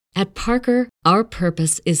At Parker, our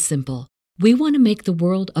purpose is simple. We want to make the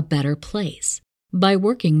world a better place by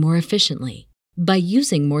working more efficiently, by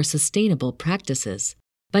using more sustainable practices,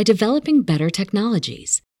 by developing better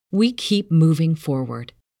technologies. We keep moving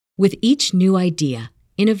forward. With each new idea,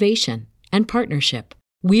 innovation, and partnership,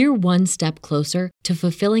 we're one step closer to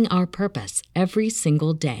fulfilling our purpose every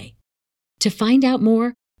single day. To find out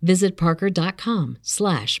more, visit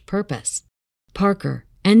parker.com/purpose. Parker,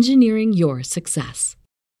 engineering your success.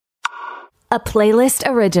 A Playlist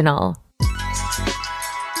original.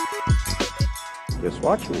 Just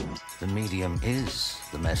watch me. The medium is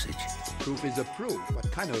the message. Proof is a proof.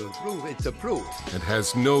 What kind of a proof? It's a proof. It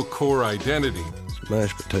has no core identity.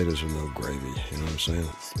 Mashed potatoes are no gravy, you know what I'm saying?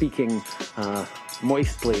 Speaking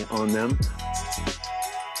moistly on them.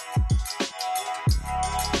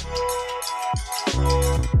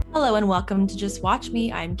 Hello and welcome to Just Watch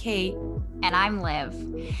Me. I'm Kate. And I'm Liv.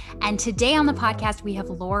 And today on the podcast, we have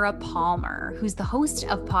Laura Palmer, who's the host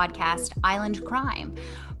of podcast Island Crime.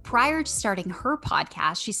 Prior to starting her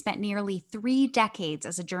podcast, she spent nearly 3 decades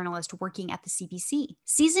as a journalist working at the CBC.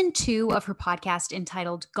 Season 2 of her podcast,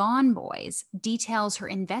 entitled Gone Boys, details her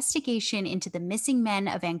investigation into the missing men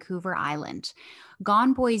of Vancouver Island.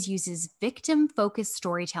 Gone Boys uses victim-focused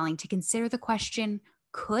storytelling to consider the question,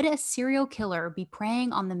 could a serial killer be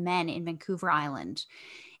preying on the men in Vancouver Island?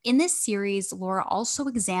 In this series, Laura also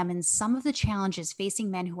examines some of the challenges facing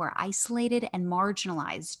men who are isolated and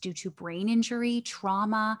marginalized due to brain injury,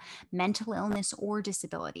 trauma, mental illness, or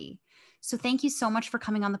disability. So thank you so much for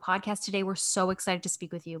coming on the podcast today. We're so excited to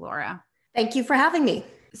speak with you, Laura. Thank you for having me.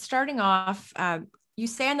 Starting off, you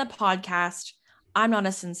say on the podcast, I'm not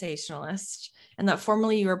a sensationalist, and that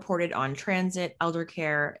formerly you reported on transit, elder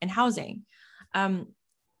care, and housing.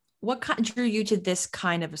 What drew you to this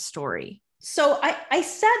kind of a story? So I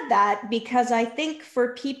said that because I think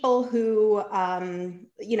for people who,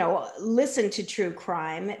 listen to true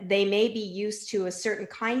crime, they may be used to a certain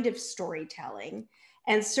kind of storytelling.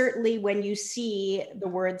 And certainly when you see the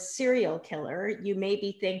word serial killer, you may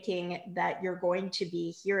be thinking that you're going to be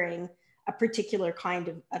hearing a particular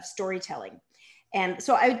kind of storytelling. And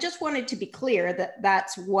so I just wanted to be clear that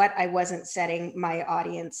that's what I wasn't setting my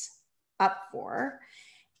audience up for.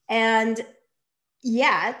 And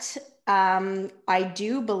yet, I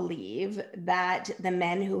do believe that the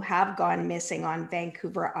men who have gone missing on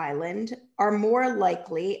Vancouver Island are more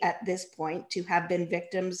likely at this point to have been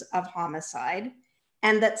victims of homicide,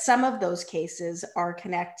 and that some of those cases are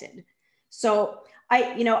connected. So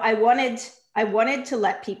I wanted to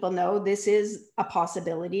let people know this is a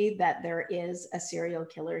possibility that there is a serial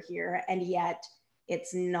killer here, and yet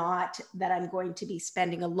it's not that I'm going to be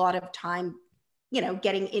spending a lot of time,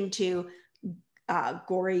 getting into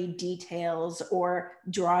gory details or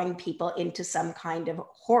drawing people into some kind of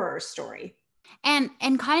horror story. And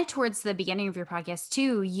kind of towards the beginning of your podcast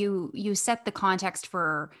too, you set the context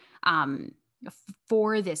for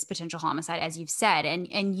this potential homicide, as you've said,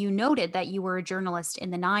 and you noted that you were a journalist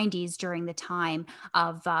in the 90s during the time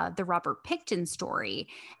of the Robert Pickton story.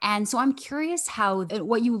 And so I'm curious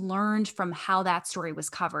what you learned from how that story was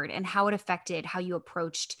covered and how it affected how you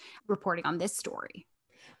approached reporting on this story.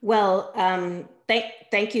 Well,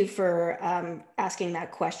 thank you for asking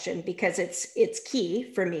that question, because it's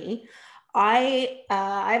key for me.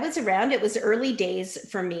 I was around. It was early days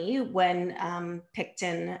for me when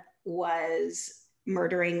Pickton was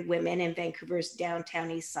murdering women in Vancouver's downtown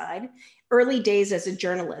east side. Early days as a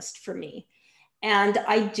journalist for me. And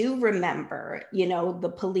I do remember,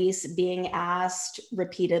 the police being asked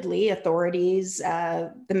repeatedly, authorities,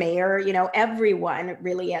 the mayor, everyone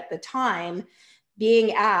really at the time,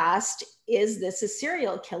 being asked, is this a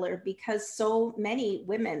serial killer? Because so many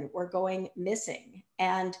women were going missing,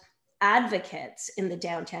 and advocates in the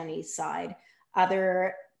downtown east side,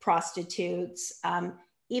 other prostitutes,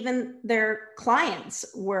 even their clients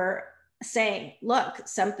were saying, look,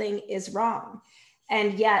 something is wrong.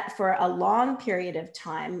 And yet for a long period of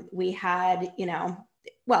time, we had,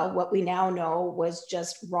 what we now know was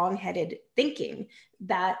just wrong-headed thinking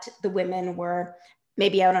that the women were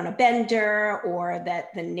maybe out on a bender, or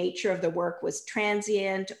that the nature of the work was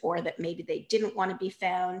transient, or that maybe they didn't want to be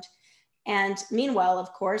found. And meanwhile,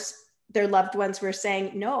 of course, their loved ones were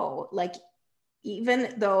saying, no,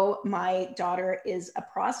 even though my daughter is a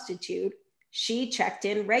prostitute, she checked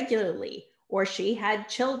in regularly, or she had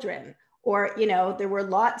children, or, there were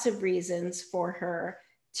lots of reasons for her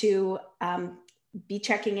to be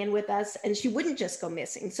checking in with us, and she wouldn't just go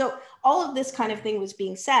missing. So all of this kind of thing was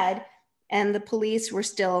being said, and the police were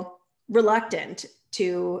still reluctant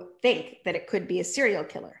to think that it could be a serial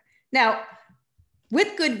killer. Now,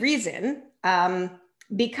 with good reason,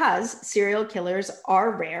 because serial killers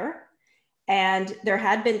are rare. And there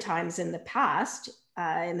had been times in the past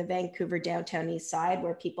in the Vancouver downtown east side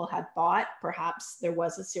where people had thought perhaps there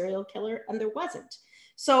was a serial killer and there wasn't.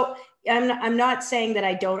 So I'm not saying that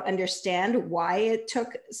I don't understand why it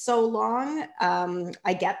took so long.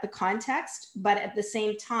 I get the context, but at the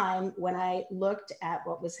same time, when I looked at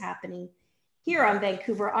what was happening here on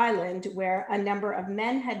Vancouver Island, where a number of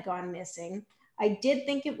men had gone missing, I did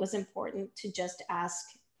think it was important to just ask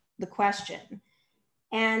the question.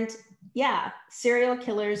 And yeah, serial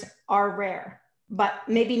killers are rare, but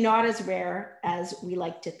maybe not as rare as we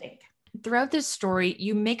like to think. Throughout this story,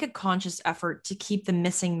 you make a conscious effort to keep the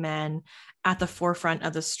missing men at the forefront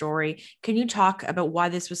of the story. Can you talk about why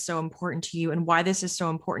this was so important to you and why this is so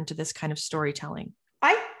important to this kind of storytelling?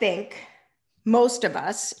 I think most of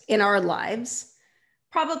us in our lives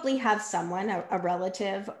probably have someone, a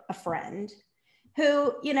relative, a friend,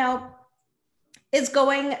 who, you know, is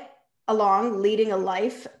going along leading a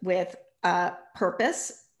life with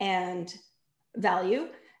purpose and value,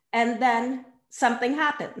 and then something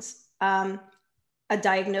happens. A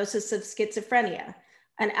diagnosis of schizophrenia,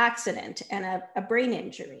 an accident and a brain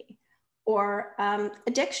injury, or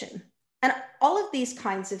addiction. And all of these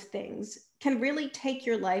kinds of things can really take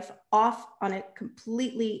your life off on a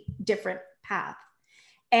completely different path.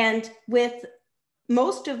 And with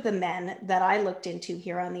most of the men that I looked into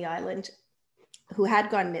here on the island who had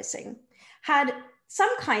gone missing, had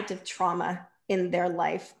some kind of trauma in their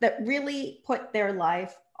life that really put their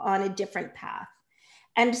life on a different path.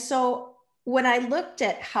 And so when I looked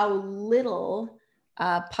at how little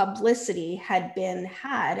publicity had been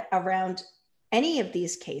had around any of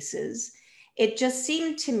these cases, it just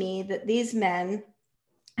seemed to me that these men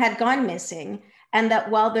had gone missing, and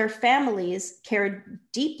that while their families cared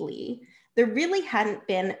deeply, there really hadn't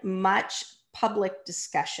been much public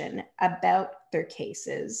discussion about their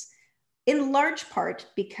cases, in large part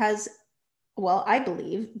because, well, I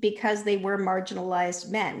believe because they were marginalized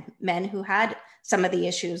men who had some of the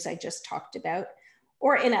issues I just talked about,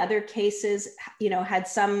 or in other cases, you know, had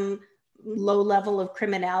some low level of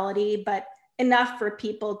criminality, but enough for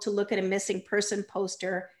people to look at a missing person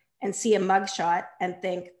poster and see a mugshot and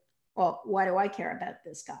think, well, why do I care about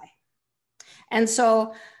this guy? And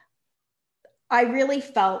so I really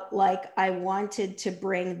felt like I wanted to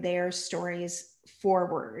bring their stories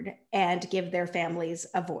forward and give their families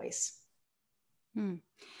a voice.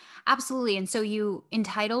 Absolutely. And so you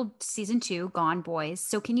entitled season 2, Gone Boys.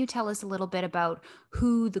 So can you tell us a little bit about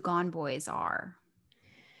who the Gone Boys are?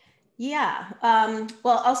 Yeah.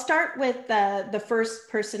 Well, I'll start with the first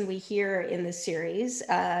person we hear in the series,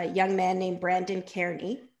 a young man named Brandon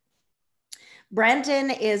Kearney.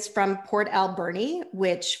 Brandon is from Port Alberni,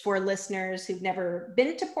 which for listeners who've never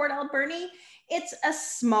been to Port Alberni, it's a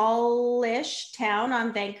smallish town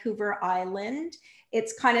on Vancouver Island.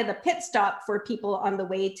 It's kind of the pit stop for people on the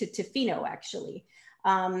way to Tofino, actually.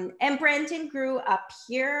 And Brandon grew up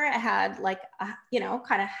here, had like,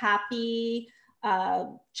 kind of happy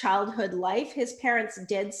childhood life. His parents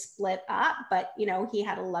did split up, but, he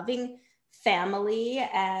had a loving family,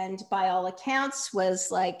 and by all accounts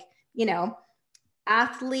was like,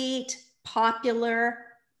 athlete, popular,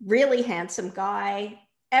 really handsome guy,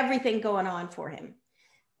 everything going on for him.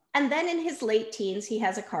 And then in his late teens, he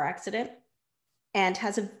has a car accident and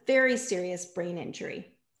has a very serious brain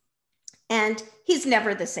injury. And he's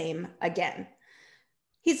never the same again.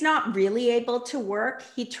 He's not really able to work.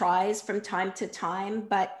 He tries from time to time,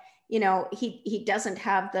 but he doesn't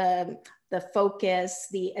have the focus,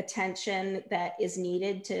 the attention that is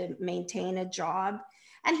needed to maintain a job.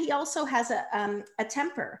 And he also has a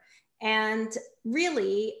temper. And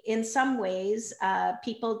really, in some ways,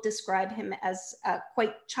 people describe him as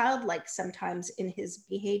quite childlike sometimes in his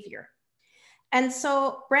behavior. And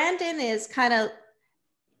so Brandon is kind of,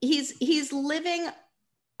 he's living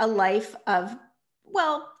a life of,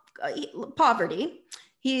 poverty.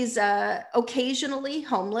 He's occasionally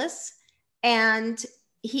homeless, and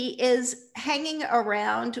he is hanging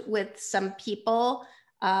around with some people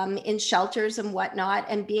in shelters and whatnot,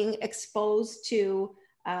 and being exposed to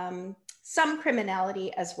some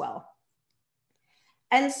criminality as well.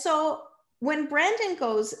 And so when Brandon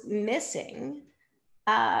goes missing,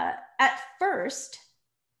 at first,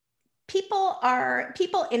 people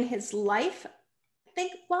in his life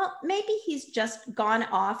think, well, maybe he's just gone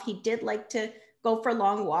off. He did like to go for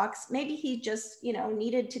long walks. Maybe he just,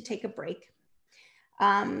 needed to take a break.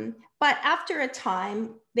 But after a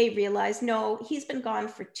time, they realize, no, he's been gone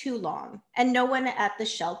for too long, and no one at the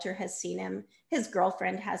shelter has seen him. His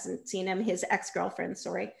girlfriend hasn't seen him. His ex-girlfriend,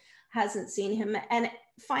 hasn't seen him. And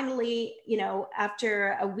finally,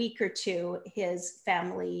 after a week or two, his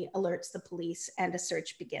family alerts the police and a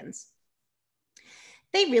search begins.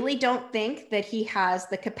 They really don't think that he has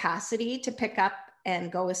the capacity to pick up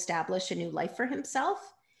and go establish a new life for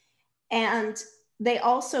himself. And they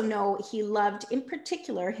also know he loved, in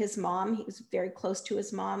particular, his mom. He was very close to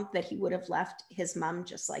his mom, that he would have left his mom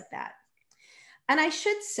just like that. And I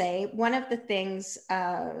should say, one of the things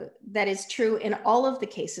that is true in all of the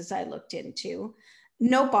cases I looked into,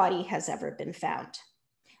 no body has ever been found.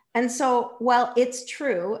 And so while it's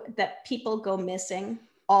true that people go missing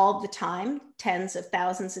all the time, tens of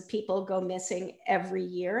thousands of people go missing every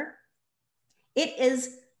year, it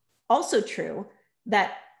is also true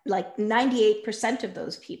that like 98% of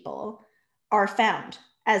those people are found,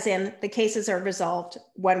 as in the cases are resolved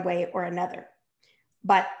one way or another.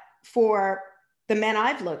 But for the men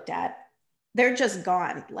I've looked at, they're just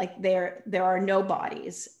gone. Like there are no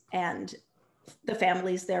bodies, and the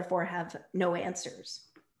families therefore have no answers.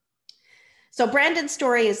 So Brandon's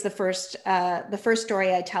story is the first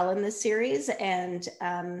story I tell in this series, and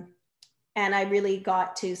I really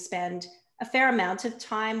got to spend a fair amount of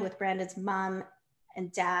time with Brandon's mom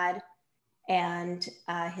and dad and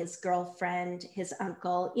his girlfriend, his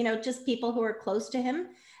uncle, just people who are close to him.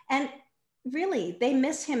 And really, they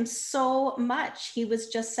miss him so much. He was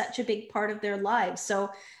just such a big part of their lives. So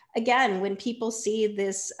again, when people see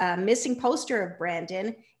this missing poster of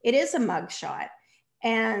Brandon, it is a mugshot.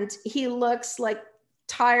 And he looks like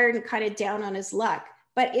tired and kind of down on his luck.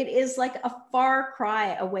 But it is like a far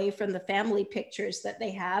cry away from the family pictures that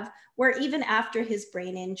they have, where even after his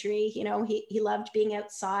brain injury, he loved being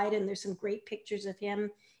outside. And there's some great pictures of him,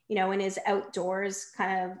 in his outdoors,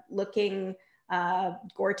 kind of looking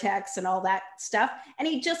Gore-Tex and all that stuff. And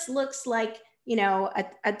he just looks like,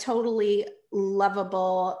 a totally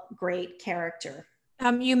lovable, great character.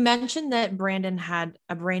 You mentioned that Brandon had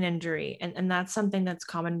a brain injury, and that's something that's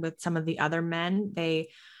common with some of the other men. They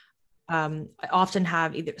often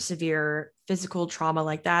have either severe physical trauma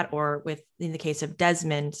like that, or in the case of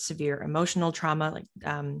Desmond, severe emotional trauma. Like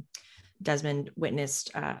Desmond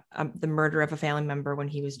witnessed the murder of a family member when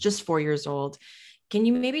he was just 4 years old. Can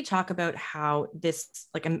you maybe talk about how this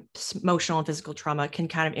like emotional and physical trauma can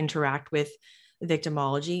kind of interact with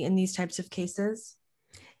victimology in these types of cases?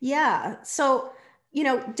 Yeah. So,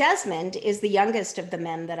 Desmond is the youngest of the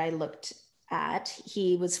men that I looked at.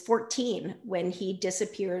 He was 14 when he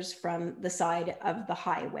disappears from the side of the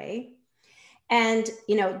highway. And,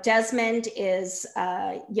 Desmond is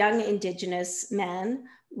a young Indigenous man,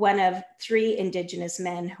 one of 3 Indigenous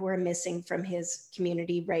men who are missing from his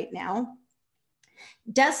community right now.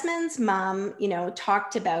 Desmond's mom,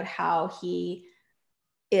 talked about how he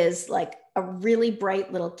is like a really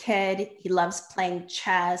bright little kid. He loves playing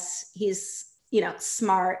chess. He's,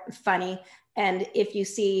 smart, funny. And if you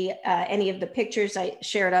see any of the pictures I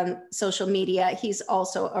shared on social media, he's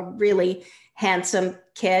also a really handsome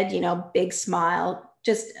kid, big smile,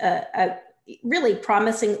 just a really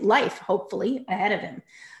promising life, hopefully, ahead of him.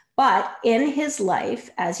 But in his life,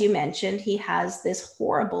 as you mentioned, he has this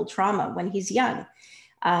horrible trauma when he's young.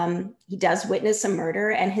 He does witness a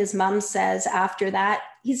murder, and his mom says after that,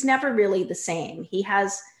 he's never really the same. He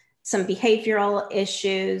has some behavioral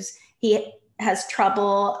issues. He has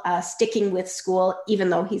trouble sticking with school,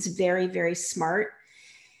 even though he's very, very smart.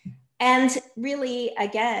 And really,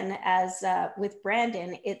 again, as with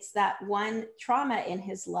Brandon, it's that one trauma in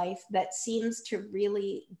his life that seems to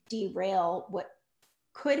really derail what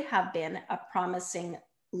could have been a promising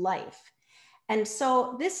life. And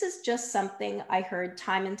so this is just something I heard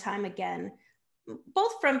time and time again,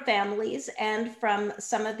 both from families and from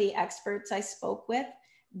some of the experts I spoke with,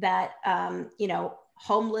 that,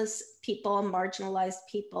 homeless people, marginalized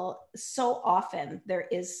people, so often there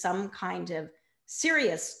is some kind of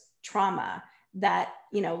serious trauma that,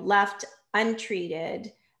 left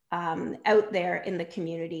untreated out there in the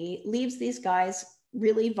community, leaves these guys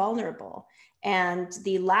really vulnerable. And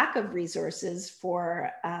the lack of resources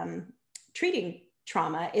for treating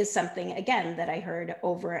trauma is something, again, that I heard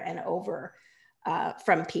over and over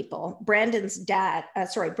from people. Brandon's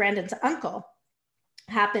uncle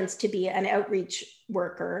happens to be an outreach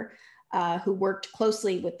worker who worked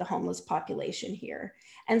closely with the homeless population here.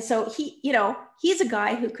 And so he's a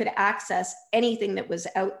guy who could access anything that was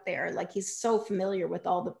out there. Like, he's so familiar with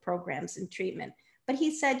all the programs and treatment. But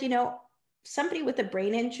he said, somebody with a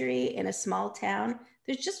brain injury in a small town,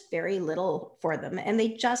 there's just very little for them, and they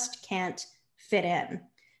just can't fit in.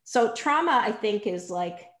 So trauma, I think, is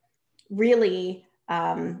like really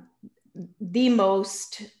the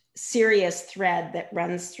most serious thread that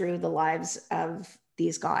runs through the lives of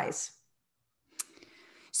these guys.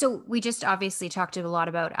 So we just obviously talked a lot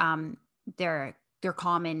about their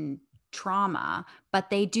common trauma, but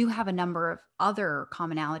they do have a number of other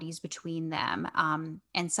commonalities between them.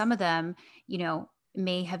 And some of them,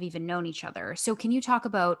 may have even known each other. So can you talk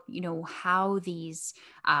about, how these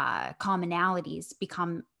commonalities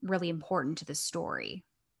become really important to the story?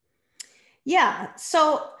 Yeah.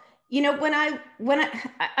 So, when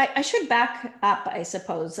I should back up, I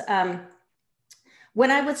suppose. When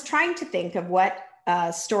I was trying to think of what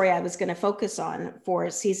story I was going to focus on for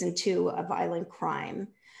season 2 of Island Crime,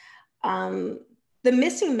 the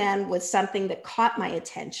missing men was something that caught my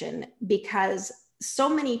attention because so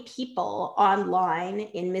many people online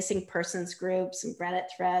in missing persons groups and Reddit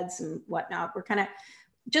threads and whatnot were kind of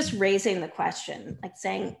just raising the question, like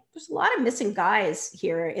saying, there's a lot of missing guys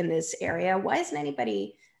here in this area. Why isn't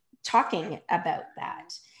anybody talking about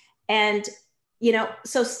that? And,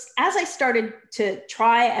 so as I started to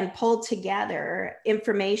try and pull together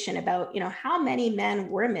information about, how many men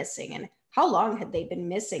were missing and how long had they been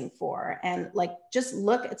missing for, and just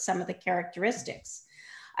look at some of the characteristics,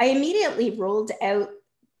 I immediately ruled out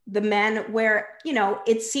the men where,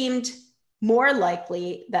 it seemed more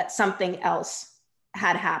likely that something else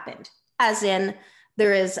had happened. As in,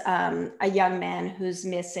 there is a young man who's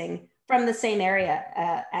missing from the same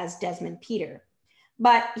area as Desmond Peter,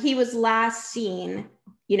 but he was last seen,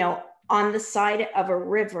 on the side of a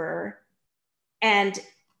river, and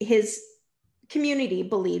his community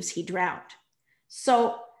believes he drowned.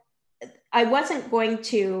 So I wasn't going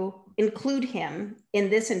to include him in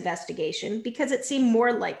this investigation because it seemed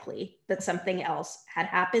more likely that something else had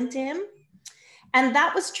happened to him. And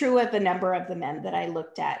that was true of a number of the men that I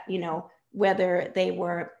looked at, whether they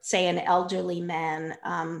were, say, an elderly man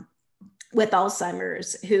with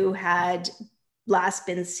Alzheimer's who had last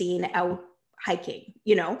been seen out hiking,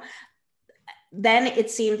 then it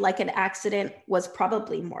seemed like an accident was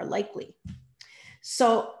probably more likely.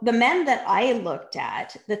 So the men that I looked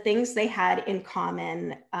at, the things they had in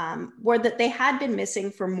common were that they had been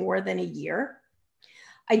missing for more than a year.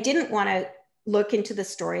 I didn't want to look into the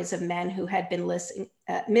stories of men who had been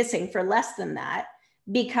missing for less than that,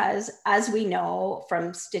 because as we know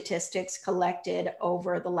from statistics collected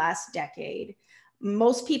over the last decade,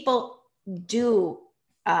 most people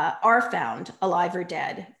are found alive or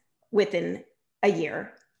dead within a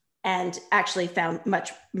year, and actually found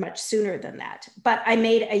much, much sooner than that. But I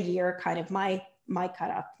made a year kind of my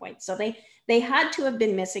cutoff point. So they had to have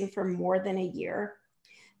been missing for more than a year.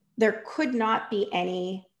 There could not be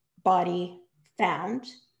any body found.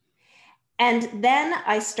 And then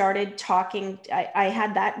I started talking, I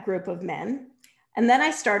had that group of men, and then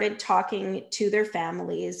I started talking to their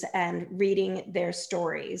families and reading their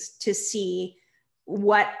stories to see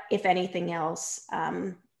what, if anything else,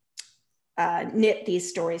 knit these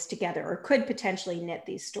stories together, or could potentially knit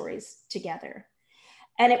these stories together.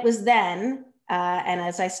 And it was then, and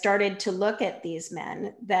as I started to look at these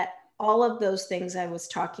men, that all of those things I was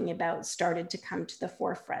talking about started to come to the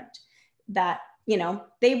forefront, that,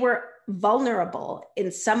 they were vulnerable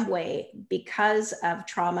in some way because of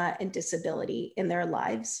trauma and disability in their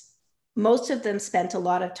lives. Most of them spent a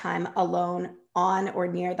lot of time alone on or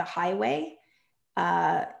near the highway,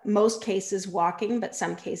 most cases walking, but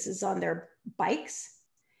some cases on their bikes.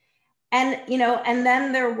 And, and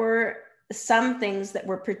then there were some things that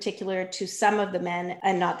were particular to some of the men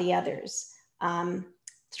and not the others.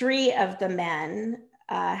 3 of the men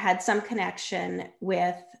had some connection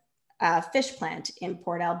with a fish plant in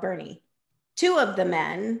Port Alberni. 2 of the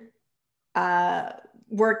men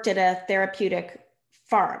worked at a therapeutic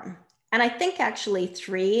farm. And I think actually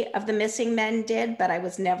 3 of the missing men did, but I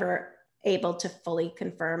was never able to fully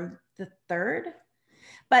confirm the 3rd.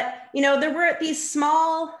 But, there were these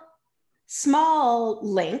small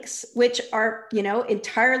links, which are,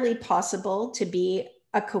 entirely possible to be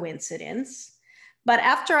a coincidence. But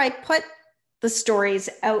after I put the stories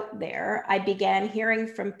out there, I began hearing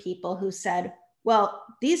from people who said, well,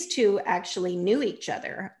 these 2 actually knew each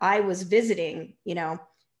other. I was visiting,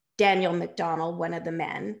 Daniel McDonald, one of the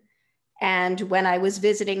men. And when I was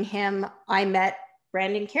visiting him, I met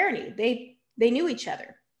Brandon Kearney. They knew each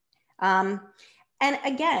other. And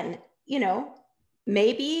again,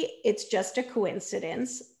 maybe it's just a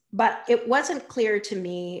coincidence, but it wasn't clear to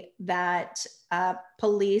me that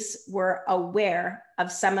police were aware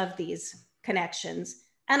of some of these connections.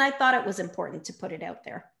 And I thought it was important to put it out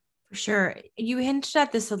there. For sure. You hinted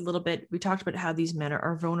at this a little bit. We talked about how these men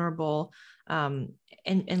are vulnerable and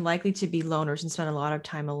likely to be loners and spend a lot of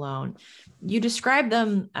time alone. You describe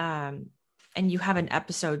them, and you have an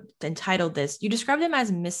episode entitled this, you describe them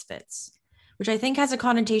as misfits, which I think has a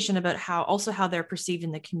connotation about how they're perceived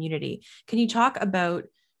in the community. Can you talk about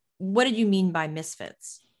what did you mean by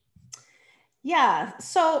misfits? Yeah,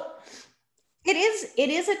 so it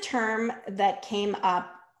is a term that came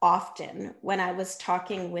up often when I was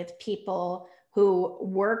talking with people who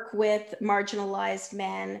work with marginalized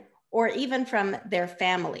men or even from their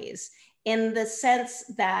families, in the sense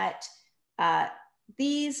that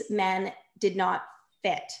these men did not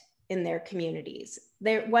fit in their communities.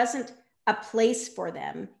 There wasn't a place for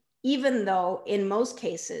them, even though in most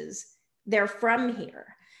cases they're from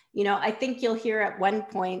here. You know, I think you'll hear at one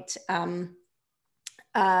point,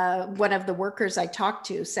 one of the workers I talked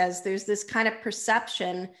to says there's this kind of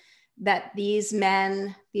perception that these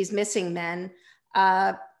men, these missing men,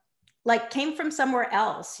 like came from somewhere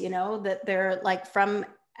else, you know, that they're like from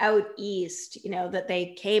out east, you know, that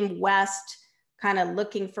they came west kind of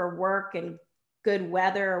looking for work and good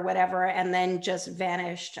weather or whatever, and then just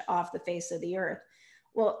vanished off the face of the earth.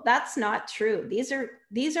 Well, that's not true. These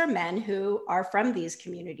are men who are from these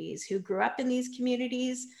communities, who grew up in these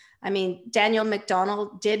communities. I mean, Daniel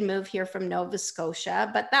McDonald did move here from Nova Scotia,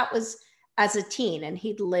 but that was as a teen, and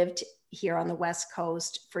he'd lived here on the West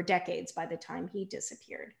Coast for decades by the time he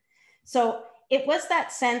disappeared. So it was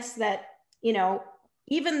that sense that, you know,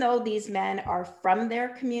 even though these men are from their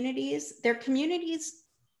communities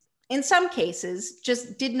in some cases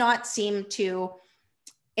just did not seem to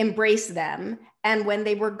embrace them. And when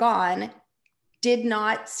they were gone, did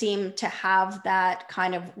not seem to have that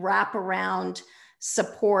kind of wraparound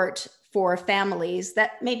support for families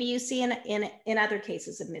that maybe you see in other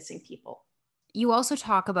cases of missing people. You also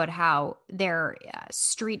talk about how they're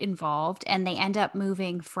street involved and they end up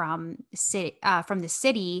moving from the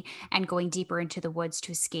city and going deeper into the woods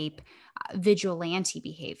to escape vigilante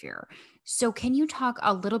behavior. So can you talk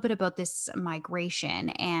a little bit about this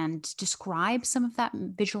migration and describe some of that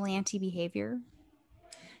vigilante behavior?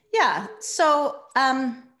 Yeah, so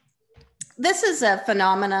this is a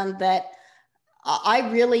phenomenon that I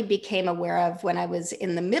really became aware of when I was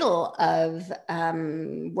in the middle of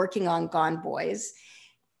working on Gone Boys.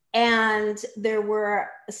 And there were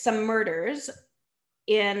some murders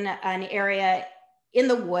in an area in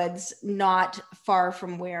the woods not far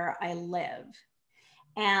from where I live.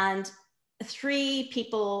 And 3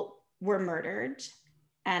 people were murdered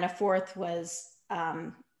and a 4th was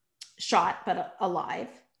shot but alive.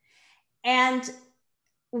 And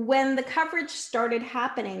when the coverage started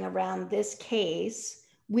happening around this case,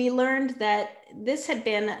 we learned that this had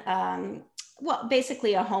been,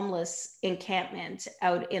 basically a homeless encampment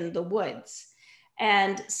out in the woods.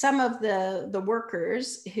 And some of the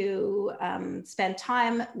workers who spent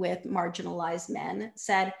time with marginalized men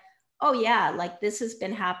said, oh yeah, like this has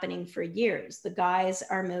been happening for years. The guys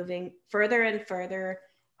are moving further and further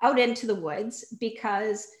out into the woods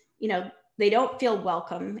because, you know, they don't feel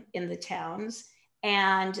welcome in the towns.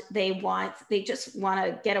 And they just want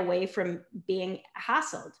to get away from being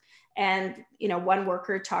hassled. And, you know, one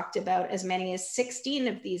worker talked about as many as 16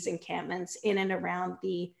 of these encampments in and around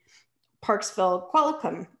the Parksville,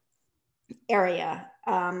 Qualicum area.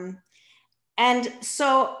 And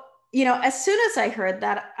so, you know, as soon as I heard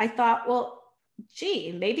that, I thought, well,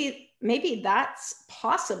 gee, maybe that's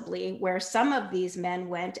possibly where some of these men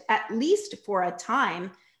went, at least for a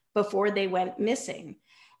time before they went missing.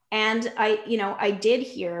 And I did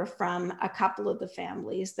hear from a couple of the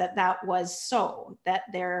families that was so, that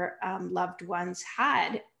their loved ones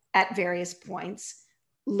had at various points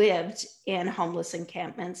lived in homeless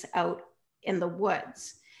encampments out in the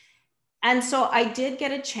woods. And so I did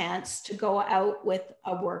get a chance to go out with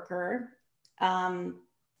a worker who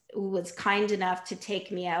was kind enough to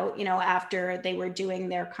take me out, you know, after they were doing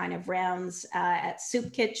their kind of rounds at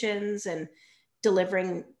soup kitchens and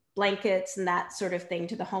delivering blankets and that sort of thing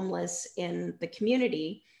to the homeless in the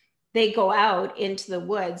community. They go out into the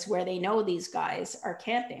woods where they know these guys are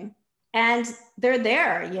camping, and they're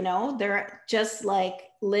there, you know, they're just like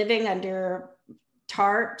living under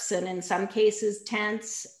tarps and in some cases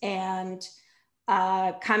tents, and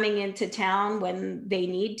coming into town when they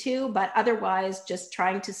need to, but otherwise just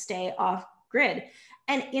trying to stay off grid.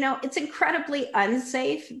 And, you know, it's incredibly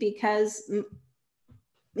unsafe because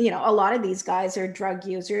you know, a lot of these guys are drug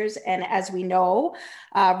users. And as we know,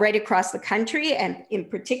 right across the country, and in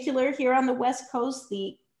particular here on the West Coast,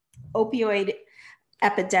 the opioid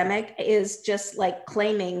epidemic is just like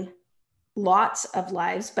claiming lots of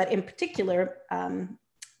lives, but in particular,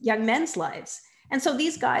 young men's lives. And so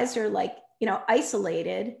these guys are like, you know,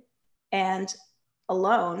 isolated and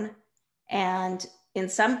alone, and in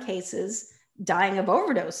some cases, dying of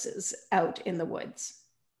overdoses out in the woods.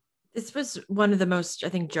 This was one of the most, I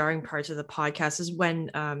think, jarring parts of the podcast is when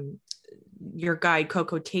your guide,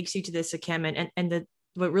 Coco, takes you to this encampment. And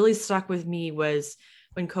what really stuck with me was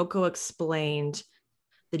when Coco explained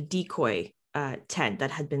the decoy tent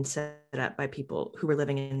that had been set up by people who were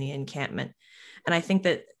living in the encampment. And I think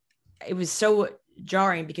that it was so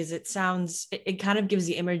jarring because it kind of gives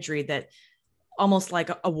the imagery that almost like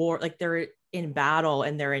a war, like they're in battle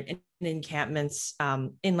and they're in encampments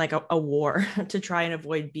in like a war to try and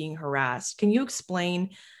avoid being harassed. Can you explain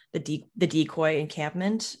the decoy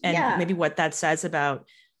encampment and maybe what that says about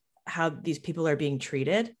how these people are being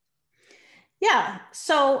treated? Yeah.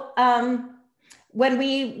 So when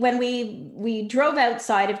we drove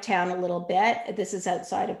outside of town a little bit, this is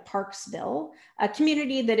outside of Parksville, a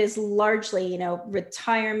community that is largely,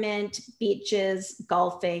 retirement, beaches,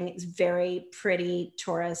 golfing. It's very pretty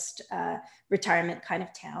tourist retirement kind of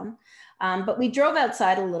town. But we drove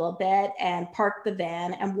outside a little bit and parked the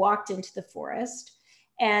van and walked into the forest.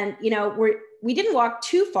 And, we didn't walk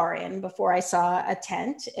too far in before I saw a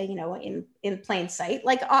tent, in plain sight,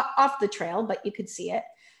 like off the trail, but you could see it.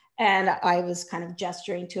 And I was kind of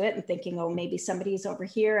gesturing to it and thinking, oh, maybe somebody's over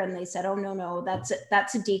here. And they said, oh, no, that's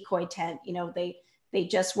a decoy tent. They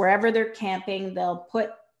just, wherever they're camping, they'll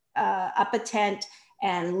put up a tent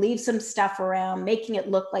and leave some stuff around, making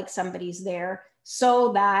it look like somebody's there,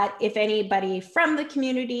 so that if anybody from the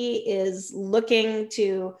community is looking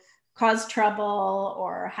to cause trouble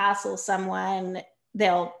or hassle someone,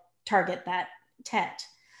 they'll target that tent.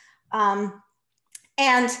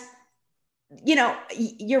 And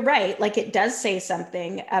you're right. Like, it does say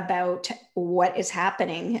something about what is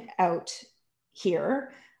happening out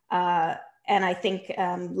here. And I think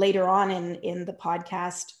later on in the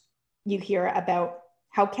podcast, you hear about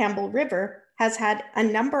how Campbell River has had a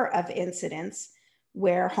number of incidents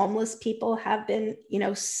where homeless people have been,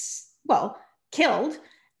 killed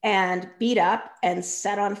and beat up and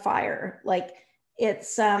set on fire. Like, it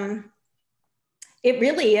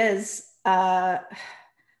really is,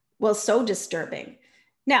 so disturbing.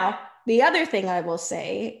 Now, the other thing I will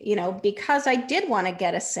say, because I did want to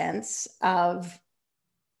get a sense of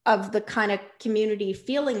the kind of community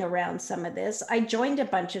feeling around some of this, I joined a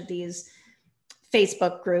bunch of these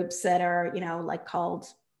Facebook groups that are, like called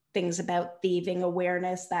things about thieving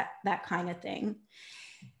awareness, that kind of thing.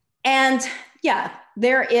 And yeah,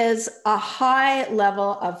 there is a high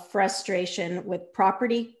level of frustration with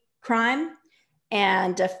property crime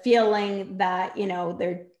and a feeling that,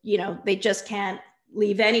 they just can't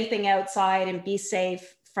leave anything outside and be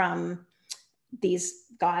safe from these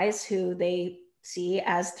guys who they see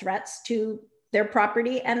as threats to their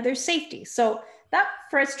property and their safety. So that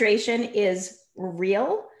frustration is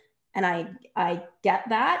real, and I get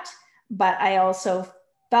that, but I also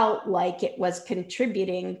felt like it was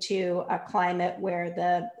contributing to a climate where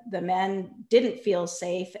the men didn't feel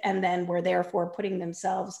safe and then were therefore putting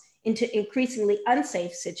themselves into increasingly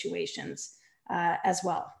unsafe situations as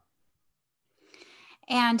well.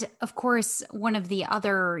 And of course, one of the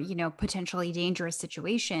other, potentially dangerous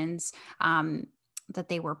situations that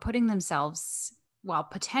they were putting themselves,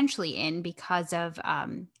 potentially in because of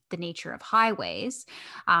the nature of highways,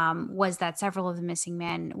 was that several of the missing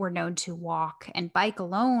men were known to walk and bike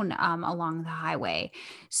alone along the highway.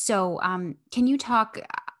 So can you talk?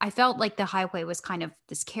 I felt like the highway was kind of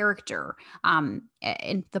this character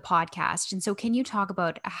in the podcast. And so can you talk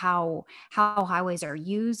about how highways are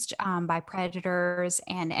used by predators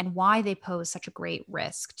and why they pose such a great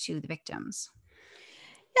risk to the victims?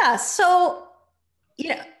 Yeah, so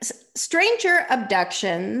stranger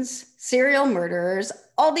abductions, serial murders,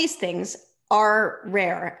 all these things are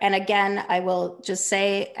rare. And again, I will just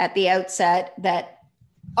say at the outset that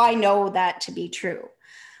I know that to be true.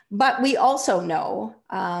 But we also know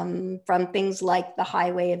from things like the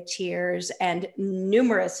Highway of Tears and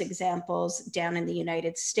numerous examples down in the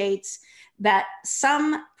United States that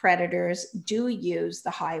some predators do use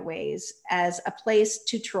the highways as a place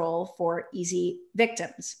to troll for easy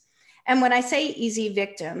victims. And when I say easy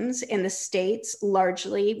victims, in the States,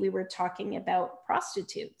 largely we were talking about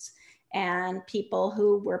prostitutes and people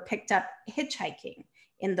who were picked up hitchhiking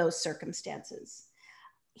in those circumstances.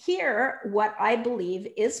 Here, what I believe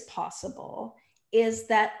is possible is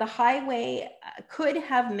that the highway could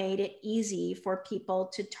have made it easy for people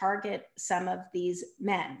to target some of these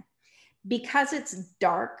men because it's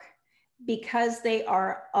dark, because they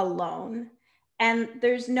are alone, and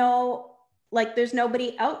there's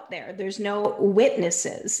nobody out there. There's no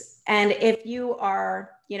witnesses. And if you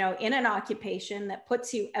are, in an occupation that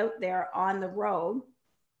puts you out there on the road,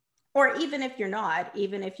 or even if you're not,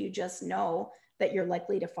 even if you just know that you're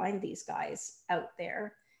likely to find these guys out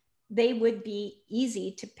there, they would be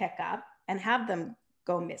easy to pick up and have them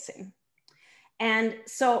go missing. And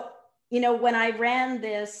so, when I ran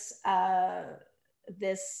this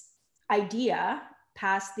idea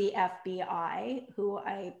past the FBI, who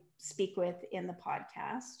I speak with in the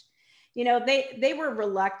podcast, you know, they were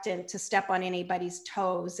reluctant to step on anybody's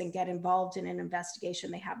toes and get involved in an investigation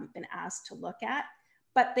they haven't been asked to look at.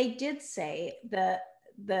 But they did say the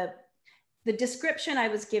description I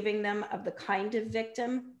was giving them of the kind of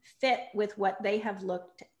victim fit with what they have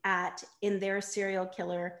looked at in their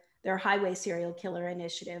highway serial killer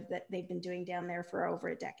initiative that they've been doing down there for over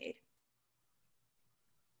a decade.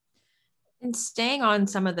 And staying on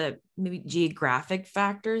some of the maybe geographic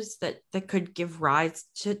factors that could give rise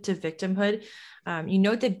to victimhood, you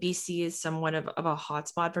note that BC is somewhat of a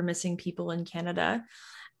hotspot for missing people in Canada.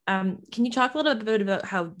 Can you talk a little bit about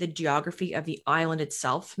how the geography of the island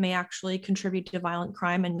itself may actually contribute to violent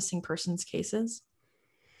crime and missing persons cases?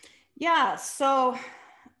 Yeah, so,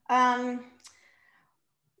 well,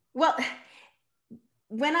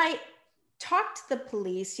 when I talked to the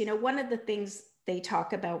police, you know, one of the things they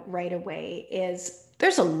talk about right away is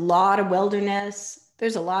there's a lot of wilderness,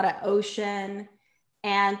 there's a lot of ocean,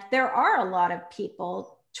 and there are a lot of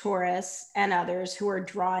people, tourists and others, who are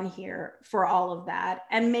drawn here for all of that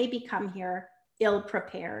and maybe come here ill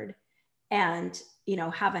prepared and, you know,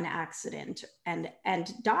 have an accident and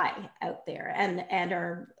die out there and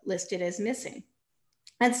are listed as missing.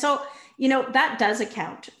 And so, you know, that does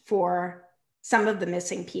account for some of the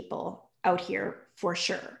missing people out here for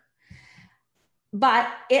sure.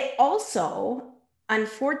 But it also,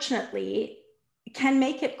 unfortunately, can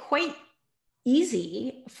make it quite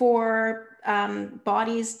easy for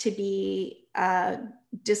bodies to be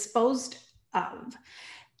disposed of.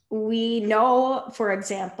 We know, for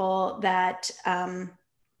example, that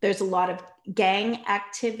there's a lot of gang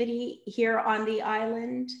activity here on the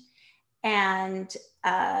island, and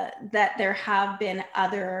that there have been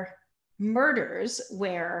other murders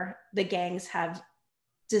where the gangs have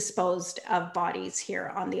disposed of bodies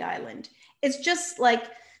here on the island. It's just like,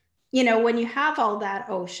 you know, when you have all that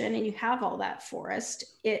ocean and you have all that forest,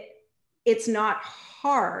 it's not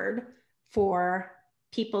hard for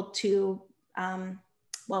people to,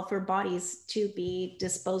 for bodies to be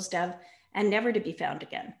disposed of and never to be found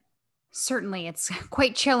again. Certainly, it's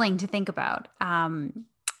quite chilling to think about.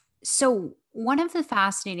 So one of the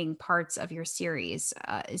fascinating parts of your series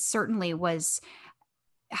certainly was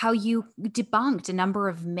how you debunked a number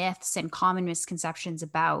of myths and common misconceptions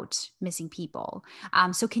about missing people.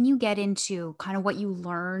 So can you get into kind of what you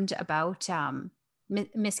learned about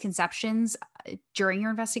misconceptions during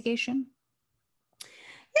your investigation?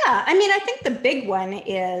 Yeah, I mean, I think the big one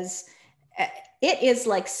is it is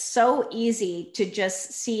like so easy to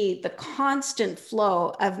just see the constant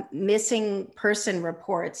flow of missing person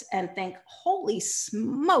reports and think, holy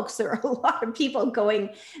smokes, there are a lot of people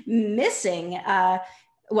going missing.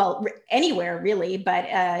 Anywhere really, but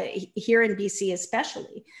here in BC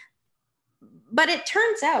especially. But it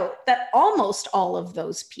turns out that almost all of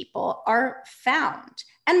those people are found,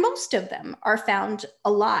 and most of them are found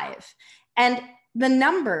alive. And the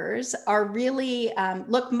numbers are really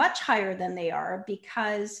look much higher than they are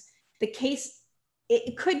because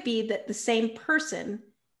it could be that the same person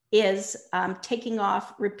is taking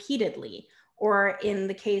off repeatedly, or in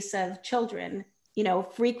the case of children, you know,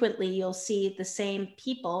 frequently you'll see the same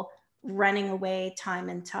people running away time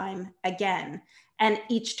and time again. And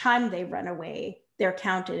each time they run away, they're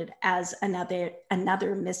counted as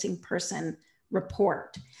another missing person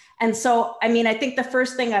report. And so, I mean, I think the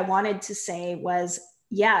first thing I wanted to say was,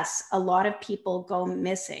 yes, a lot of people go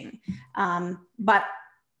missing, but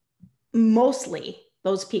mostly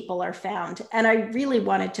those people are found. And I really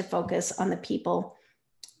wanted to focus on the people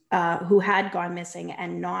who had gone missing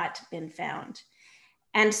and not been found.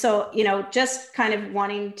 And so, you know, just kind of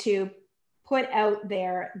wanting to put out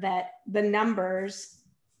there that the numbers,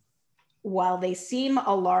 while they seem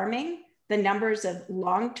alarming, the numbers of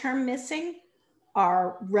long-term missing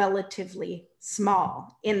are relatively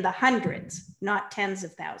small, in the hundreds, not tens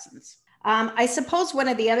of thousands. I suppose one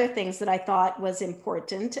of the other things that I thought was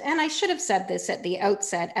important, and I should have said this at the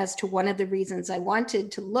outset as to one of the reasons I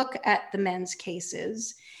wanted to look at the men's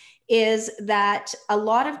cases, is that a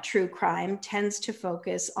lot of true crime tends to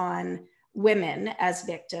focus on women as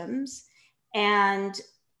victims. And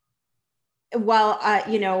while,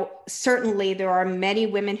 you know, certainly there are many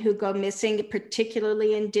women who go missing,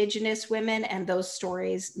 particularly Indigenous women, and those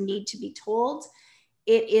stories need to be told,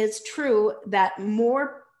 it is true that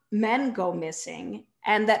more men go missing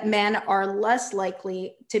and that men are less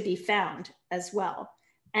likely to be found as well.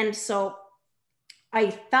 And so I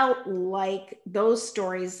felt like those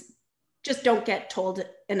stories just don't get told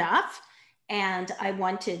enough. And I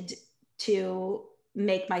wanted to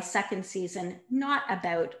make my second season not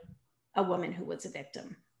about a woman who was a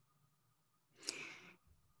victim.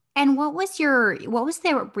 And what was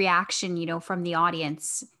the reaction, you know, from the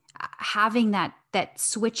audience, having that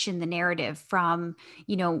switch in the narrative from,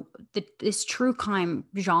 you know, this true crime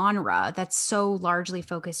genre that's so largely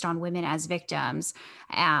focused on women as victims,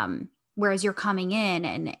 whereas you're coming in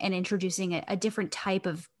and introducing a different type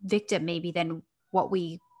of victim maybe than what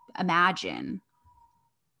we imagine?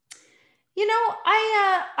 You know,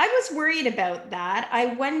 I was worried about that. I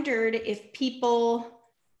wondered if people,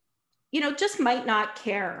 you know, just might not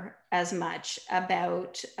care as much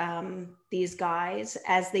about these guys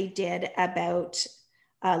as they did about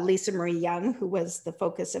Lisa Marie Young, who was the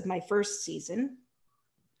focus of my first season.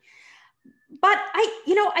 But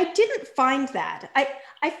I didn't find that.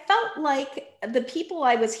 I felt like the people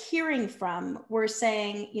I was hearing from were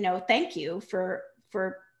saying, you know, thank you for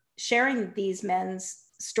sharing these men's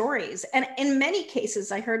stories. And in many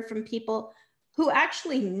cases, I heard from people who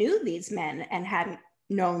actually knew these men and hadn't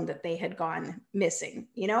known that they had gone missing.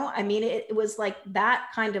 You know, I mean, it was like that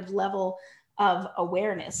kind of level of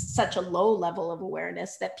awareness, such a low level of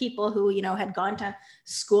awareness, that people who, you know, had gone to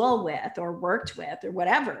school with or worked with or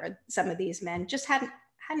whatever, some of these men just hadn't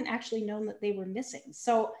actually known that they were missing.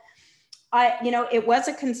 So it was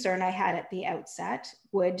a concern I had at the outset.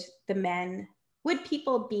 Would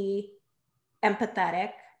people be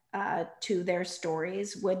empathetic to their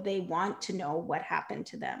stories? Would they want to know what happened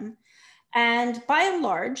to them? And by and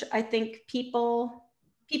large, I think people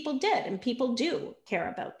did, and people do care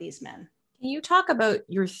about these men. Can you talk about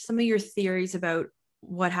some of your theories about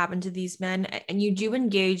what happened to these men? And you do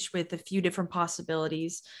engage with a few different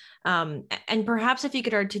possibilities. And perhaps if you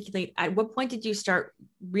could articulate, at what point did you start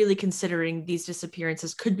really considering these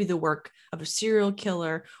disappearances could be the work of a serial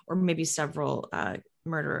killer or maybe several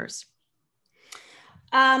murderers?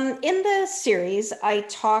 In the series, I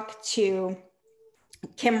talked to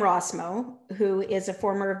Kim Rossmo, who is a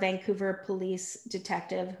former Vancouver police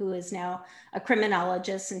detective who is now a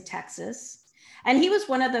criminologist in Texas. And he was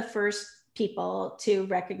one of the first people to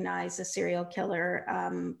recognize a serial killer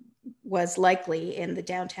was likely in the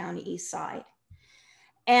downtown East Side.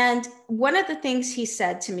 And one of the things he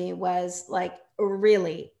said to me was like,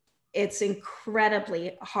 really, it's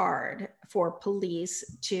incredibly hard for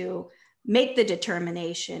police to make the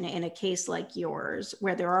determination in a case like yours,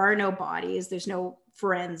 where there are no bodies, there's no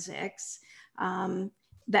forensics,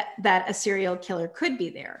 that a serial killer could be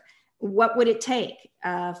there. What would it take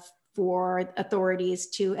for authorities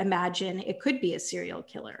to imagine it could be a serial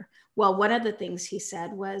killer? Well, one of the things he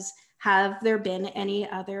said was, have there been any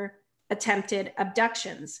other attempted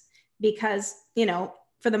abductions? Because, you know,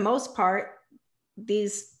 for the most part,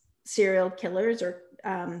 these serial killers or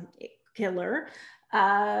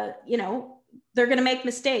they're going to make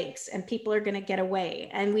mistakes and people are going to get away.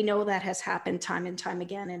 And we know that has happened time and time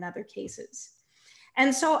again in other cases.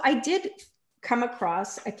 And so I did come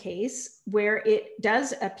across a case where it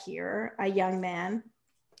does appear a young man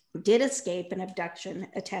did escape an abduction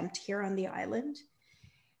attempt here on the island.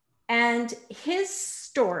 And his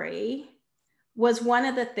story was one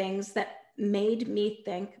of the things that made me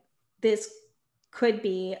think this could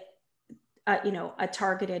be a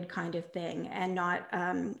targeted kind of thing and not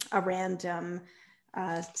a random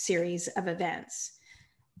series of events.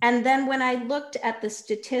 And then when I looked at the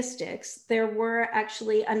statistics, there were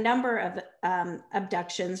actually a number of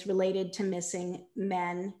abductions related to missing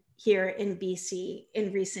men here in BC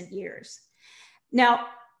in recent years. Now,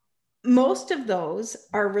 most of those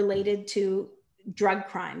are related to drug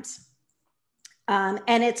crimes.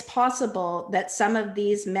 And it's possible that some of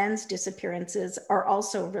these men's disappearances are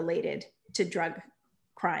also related to drug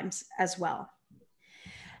crimes as well.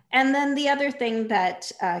 And then the other thing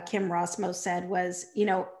that Kim Rossmo said was,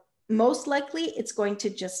 most likely it's going to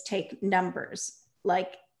just take numbers.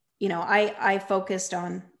 Like, I focused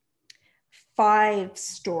on 5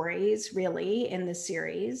 stories really in the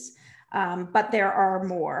series, but there are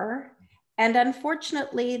more. And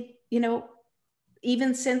unfortunately,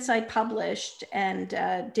 even since I published and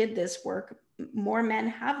did this work, more men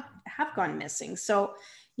have gone missing. So,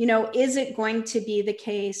 is it going to be the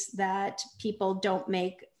case that people don't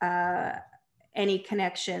make any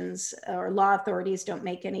connections, or law authorities don't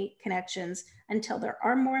make any connections until there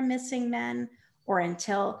are more missing men, or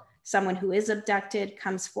until someone who is abducted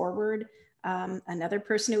comes forward, another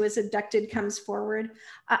person who is abducted comes forward?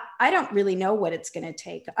 I don't really know what it's going to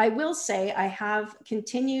take. I will say I have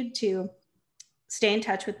continued to stay in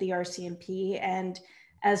touch with the RCMP, and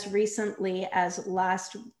as recently as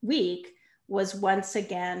last week was once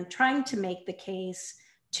again trying to make the case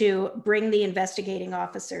to bring the investigating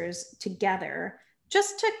officers together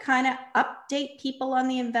just to kind of update people on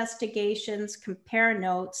the investigations, compare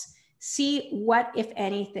notes, see what, if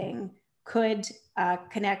anything, could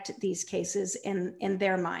connect these cases in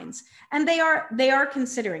their minds. And they are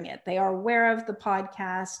considering it. They are aware of the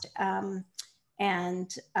podcast. I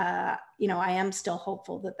am still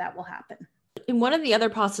hopeful that that will happen. And one of the other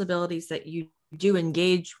possibilities that you do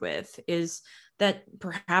engage with is that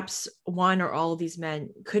perhaps one or all of these men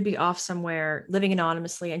could be off somewhere living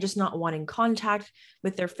anonymously and just not wanting contact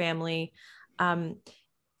with their family.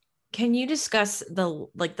 Can you discuss the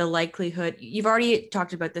likelihood? You've already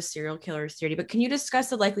talked about the serial killer theory, but can you discuss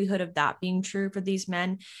the likelihood of that being true for these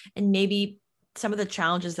men, and maybe some of the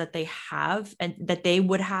challenges that they have and that they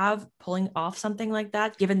would have pulling off something like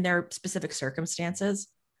that, given their specific circumstances?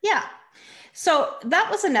 Yeah. So that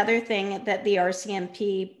was another thing that the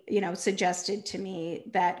RCMP, suggested to me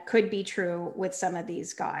that could be true with some of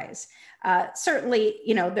these guys. Certainly,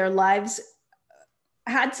 their lives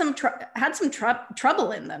had some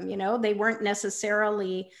trouble in them. They weren't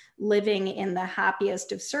necessarily living in the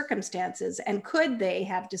happiest of circumstances. And could they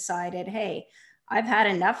have decided, hey, I've had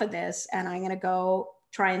enough of this and I'm going to go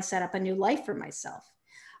try and set up a new life for myself?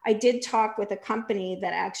 I did talk with a company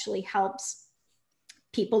that actually helps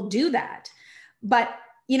people do that. But,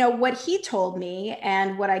 what he told me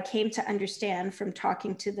and what I came to understand from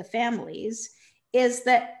talking to the families is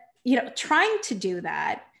that, trying to do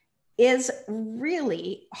that is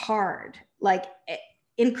really hard, like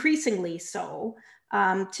increasingly so,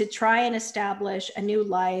 to try and establish a new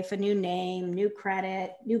life, a new name, new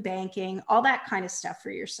credit, new banking, all that kind of stuff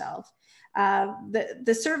for yourself.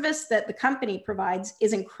 The service that the company provides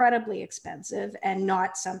is incredibly expensive and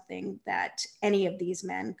not something that any of these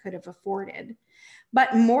men could have afforded.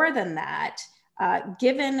 But more than that,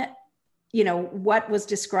 given what was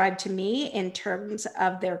described to me in terms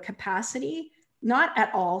of their capacity, not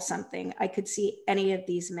at all something I could see any of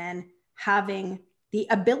these men having the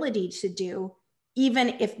ability to do,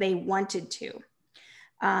 even if they wanted to.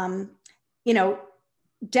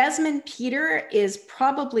 Desmond Peter is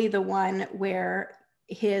probably the one where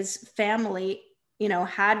his family,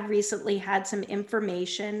 had recently had some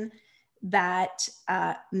information that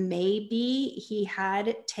maybe he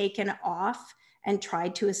had taken off and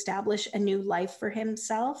tried to establish a new life for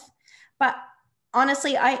himself. But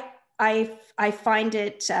honestly, I find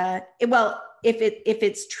it, if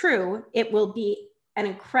it's true, it will be an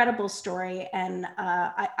incredible story. And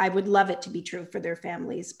I would love it to be true for their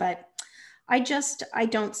families, but I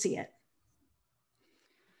don't see it.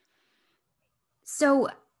 So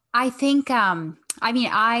I think, to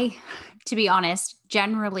be honest,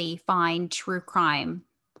 generally find true crime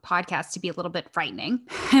podcasts to be a little bit frightening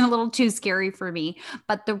and a little too scary for me.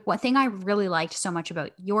 But the one thing I really liked so much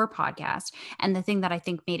about your podcast, and the thing that I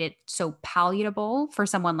think made it so palatable for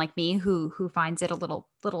someone like me who finds it a little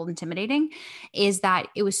intimidating, is that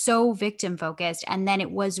it was so victim focused. And then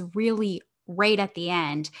it was really right at the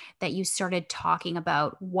end that you started talking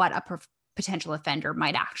about what a potential offender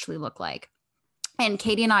might actually look like. And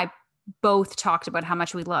Katie and I both talked about how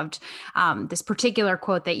much we loved this particular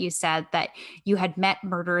quote that you said, that you had met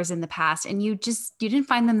murderers in the past and you didn't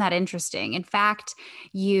find them that interesting. In fact,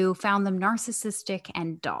 you found them narcissistic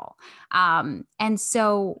and dull. And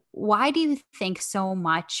so why do you think so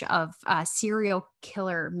much of serial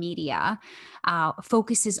killer media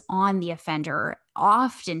focuses on the offender,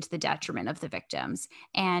 often to the detriment of the victims?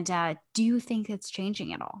 And do you think it's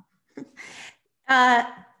changing at all?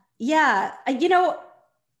 Yeah,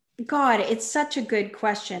 God, it's such a good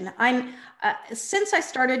question. Since I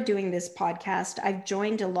started doing this podcast, I've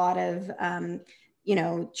joined a lot of,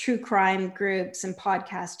 true crime groups and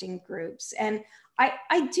podcasting groups. And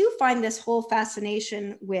I do find this whole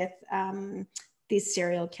fascination with these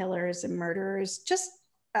serial killers and murderers just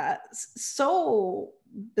so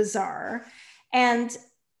bizarre. And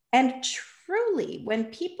truly, when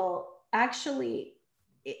people actually,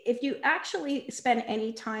 if you actually spend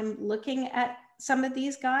any time looking at some of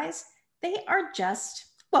these guys, they are just,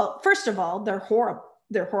 well, first of all, they're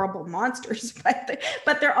horrible monsters,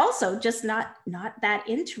 but they're also just not that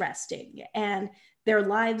interesting. And their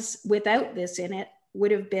lives without this in it would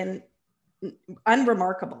have been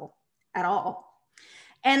unremarkable at all.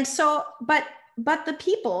 And so, but the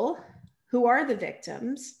people who are the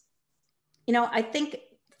victims, I think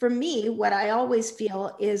for me, what I always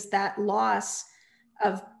feel is that loss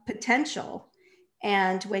of potential.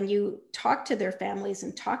 And when you talk to their families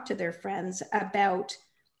and talk to their friends about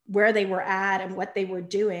where they were at and what they were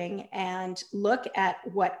doing, and look at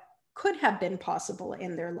what could have been possible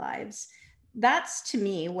in their lives, that's to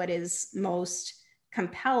me what is most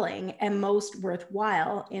compelling and most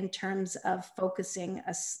worthwhile in terms of focusing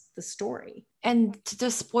the story. And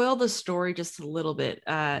to spoil the story just a little bit,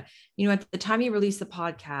 at the time you released the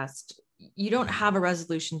podcast, you don't have a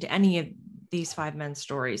resolution to any of these 5 men's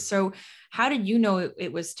stories. So how did you know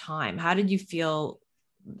it was time? How did you feel?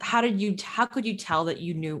 How could you tell that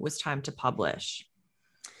you knew it was time to publish?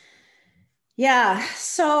 Yeah.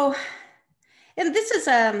 So, and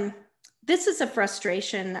this is a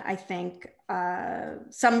frustration I think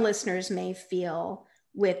some listeners may feel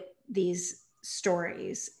with these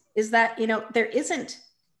stories, is that, there isn't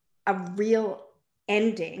a real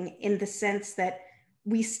ending, in the sense that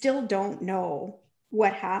we still don't know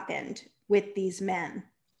what happened with these men.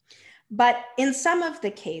 But in some of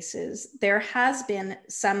the cases, there has been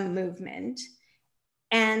some movement,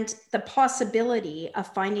 and the possibility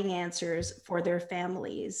of finding answers for their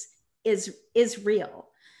families is real.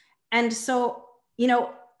 And so,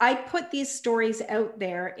 I put these stories out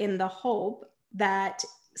there in the hope that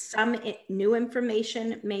some new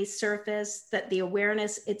information may surface, that the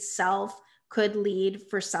awareness itself could lead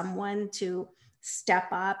for someone to step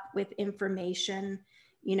up with information.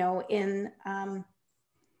 In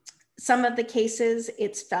some of the cases,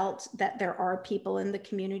 it's felt that there are people in the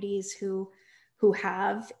communities who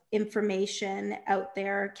have information out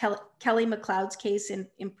there. Kelly McLeod's case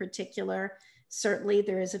in particular, certainly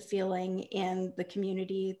there is a feeling in the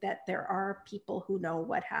community that there are people who know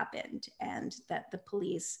what happened, and that the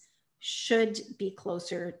police should be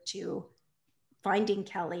closer to finding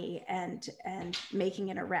Kelly and making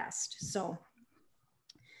an arrest. So,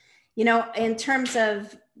 in terms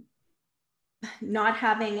of not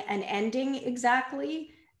having an ending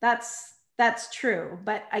exactly, that's true.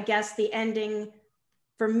 But I guess the ending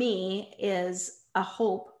for me is a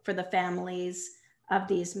hope for the families of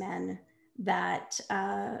these men, that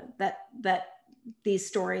these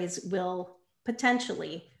stories will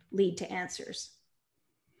potentially lead to answers.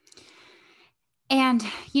 And,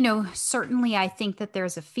 certainly I think that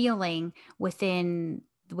there's a feeling within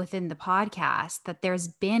the podcast that there's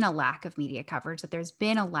been a lack of media coverage, that there's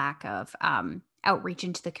been a lack of outreach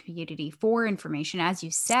into the community for information. As you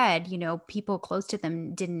said, people close to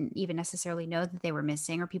them didn't even necessarily know that they were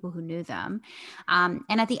missing, or people who knew them. And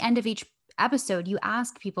at the end of each episode, you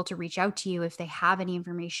ask people to reach out to you if they have any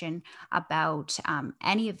information about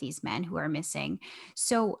any of these men who are missing.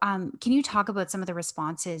 So can you talk about some of the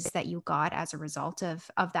responses that you got as a result of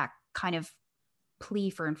that kind of plea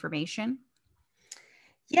for information?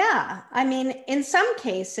 Yeah. I mean, in some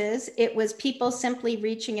cases, it was people simply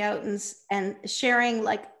reaching out and sharing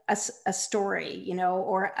like a story,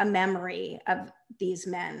 or a memory of these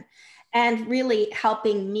men, and really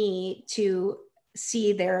helping me to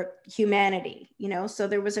see their humanity, so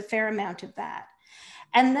there was a fair amount of that.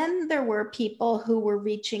 And then there were people who were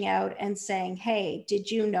reaching out and saying, hey,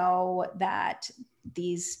 did you know that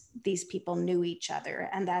these people knew each other?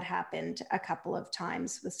 And that happened a couple of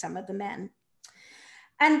times with some of the men.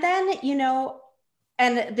 And then,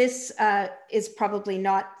 and this is probably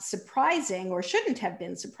not surprising, or shouldn't have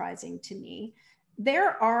been surprising to me,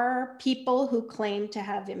 there are people who claim to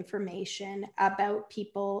have information about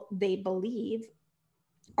people they believe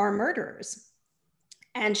are murderers,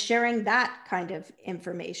 and sharing that kind of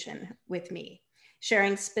information with me,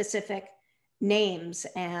 sharing specific names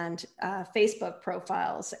and Facebook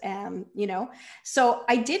profiles. And, so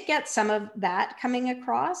I did get some of that coming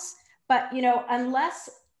across. But, unless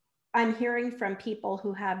I'm hearing from people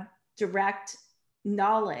who have direct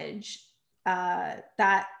knowledge,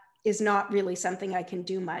 that is not really something I can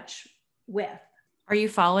do much with. Are you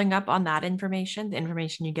following up on that information, the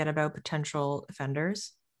information you get about potential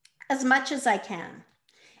offenders? As much as I can.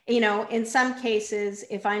 In some cases,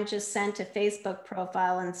 if I'm just sent a Facebook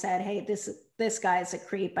profile and said, hey, this guy's a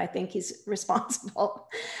creep, I think he's responsible,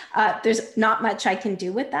 there's not much I can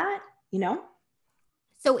do with that,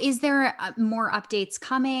 So is there more updates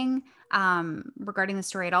coming regarding the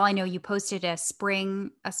story at all? I know you posted a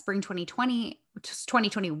spring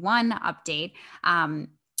 2021 update,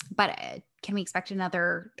 but can we expect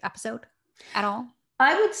another episode at all?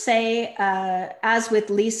 I would say, as with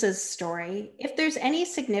Lisa's story, if there's any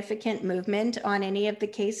significant movement on any of the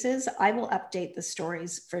cases, I will update the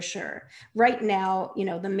stories for sure. Right now,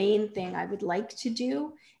 the main thing I would like to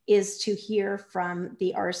do is to hear from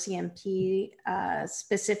the RCMP,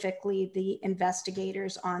 specifically the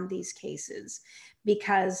investigators on these cases,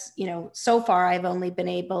 because, so far I've only been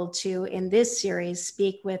able to, in this series,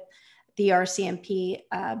 speak with the RCMP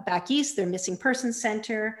back east, their Missing Persons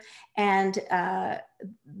Center, and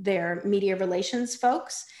their media relations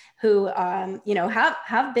folks who,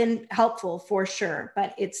 have been helpful for sure.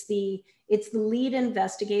 But it's the lead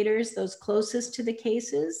investigators, those closest to the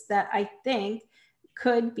cases, that I think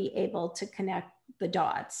could be able to connect the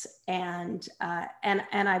dots, and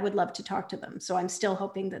I would love to talk to them. So I'm still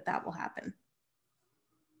hoping that will happen.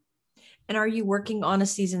 And are you working on a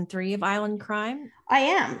season 3 of Island Crime? I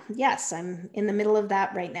am. Yes, I'm in the middle of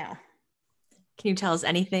that right now. Can you tell us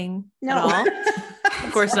anything No. at all?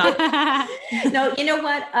 Of course not. No, you know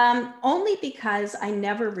what? Only because I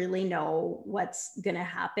never really know what's going to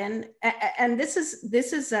happen. And this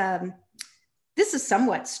is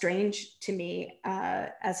somewhat strange to me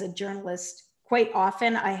as a journalist. Quite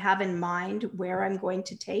often I have in mind where I'm going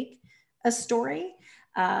to take a story.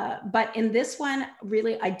 But in this one,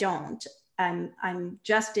 really, I don't. I'm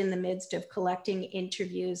just in the midst of collecting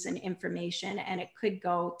interviews and information, and it could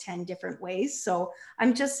go 10 different ways. So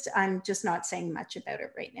I'm just not saying much about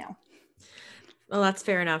it right now. Well, that's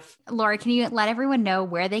fair enough. Laura, can you let everyone know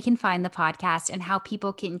where they can find the podcast and how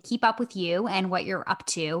people can keep up with you and what you're up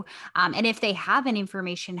to? And if they have any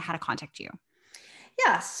information, how to contact you.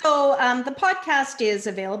 Yeah, so the podcast is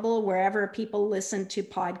available wherever people listen to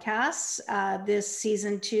podcasts. This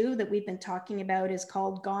season 2 that we've been talking about is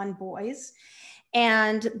called Gone Boys.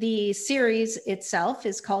 And the series itself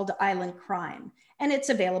is called Island Crime. And it's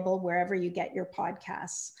available wherever you get your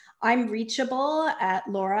podcasts. I'm reachable at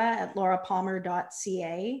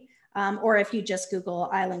laurapalmer.ca. Or if you just Google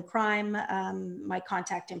Island Crime, my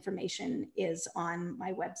contact information is on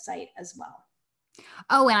my website as well.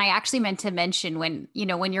 Oh, and I actually meant to mention when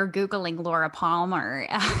you're Googling Laura Palmer,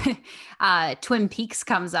 Twin Peaks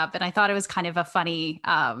comes up. And I thought it was kind of a funny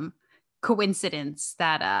coincidence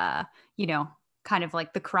that, kind of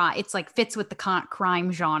like the crime, it's like fits with the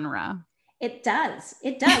crime genre. It does.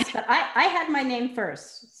 But I had my name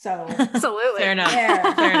first. So absolutely. Fair enough.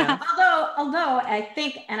 Fair enough. Although I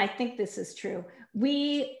think this is true.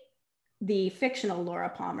 The fictional Laura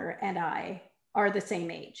Palmer and I are the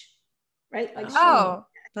same age. Right? Like, that's so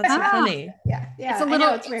funny. Yeah. It's a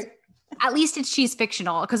little, it's weird. At least she's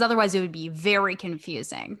fictional, because otherwise it would be very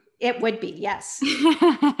confusing. It would be, yes.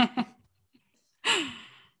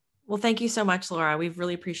 Well, thank you so much, Laura. We've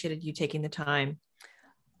really appreciated you taking the time.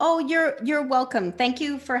 Oh, you're welcome. Thank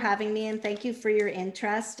you for having me, and thank you for your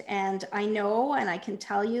interest. And I know, and I can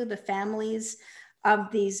tell you, the families of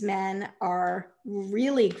these men are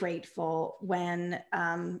really grateful when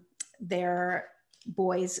their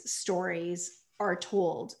boys' stories are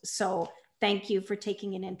told. So thank you for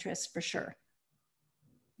taking an interest, for sure.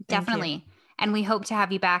 Definitely. And we hope to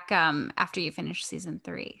have you back after you finish season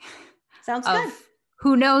 3. Sounds good.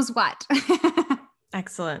 Who knows what?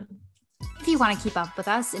 Excellent. If you want to keep up with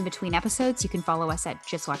us in between episodes, you can follow us at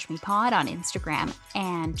Just Watch Me Pod on Instagram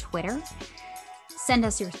and Twitter. Send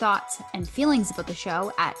us your thoughts and feelings about the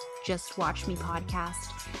show at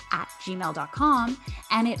justwatchmepodcast@gmail.com.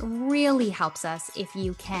 And it really helps us if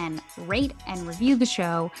you can rate and review the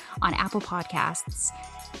show on Apple Podcasts.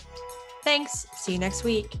 Thanks. See you next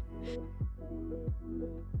week.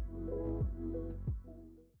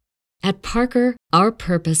 At Parker, our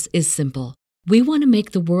purpose is simple. We want to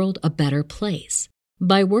make the world a better place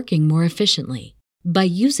by working more efficiently, by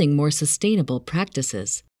using more sustainable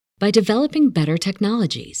practices, by developing better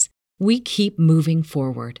technologies. We keep moving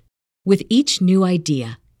forward. With each new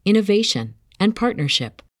idea, innovation, and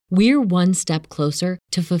partnership, we're one step closer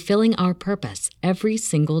to fulfilling our purpose every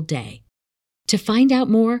single day. To find out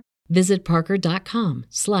more, visit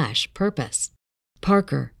parker.com/purpose.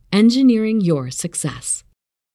 Parker, engineering your success.